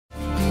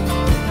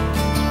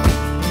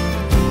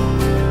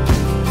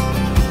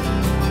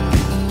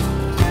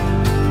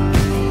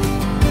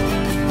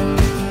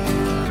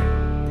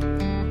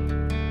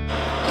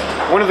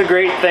One of the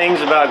great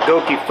things about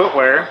Gokey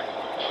footwear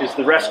is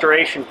the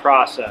restoration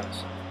process.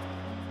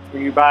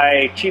 When you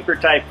buy cheaper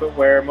type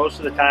footwear, most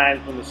of the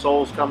times when the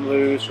soles come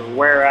loose or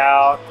wear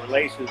out or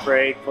laces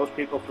break, most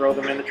people throw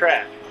them in the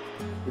trash.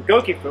 With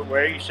Gokey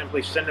footwear, you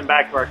simply send them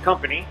back to our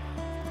company.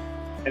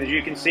 And as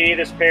you can see,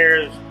 this pair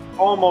is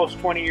almost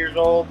 20 years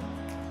old.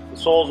 The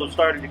soles have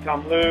started to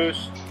come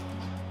loose.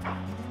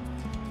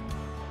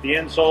 The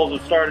insoles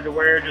have started to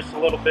wear just a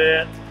little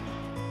bit.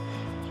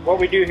 So what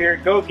we do here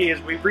at Gokey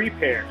is we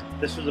repair.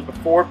 This is a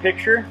before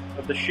picture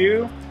of the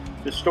shoe,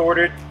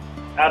 distorted,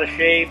 out of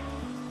shape,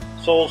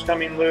 soles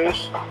coming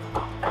loose.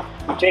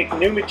 We take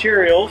new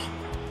materials,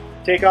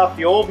 take off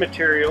the old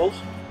materials,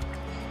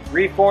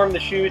 reform the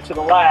shoe to the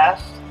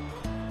last,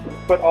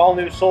 put all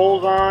new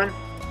soles on,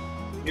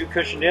 new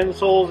cushioned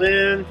insoles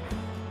in,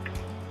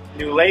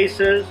 new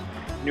laces,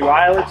 new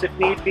eyelets if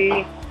need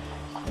be.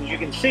 As you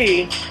can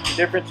see, the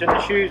difference in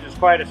the shoes is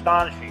quite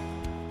astonishing.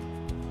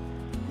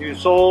 New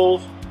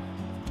soles,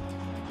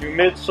 new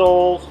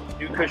midsoles,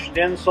 new cushioned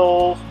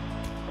insoles.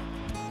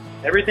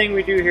 Everything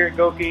we do here at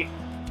Gokey,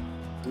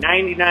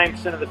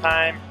 99% of the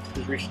time,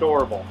 is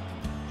restorable.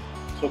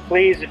 So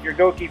please, if your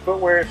Gokey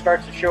footwear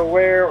starts to show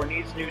wear or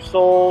needs new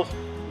soles,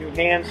 new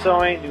hand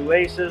sewing, new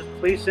laces,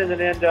 please send it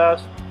in to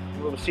us,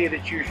 and we'll see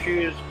that your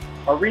shoes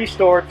are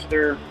restored to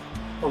their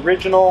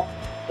original,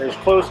 or as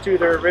close to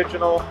their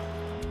original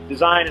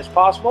design as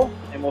possible,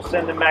 and we'll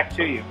send them back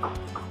to you.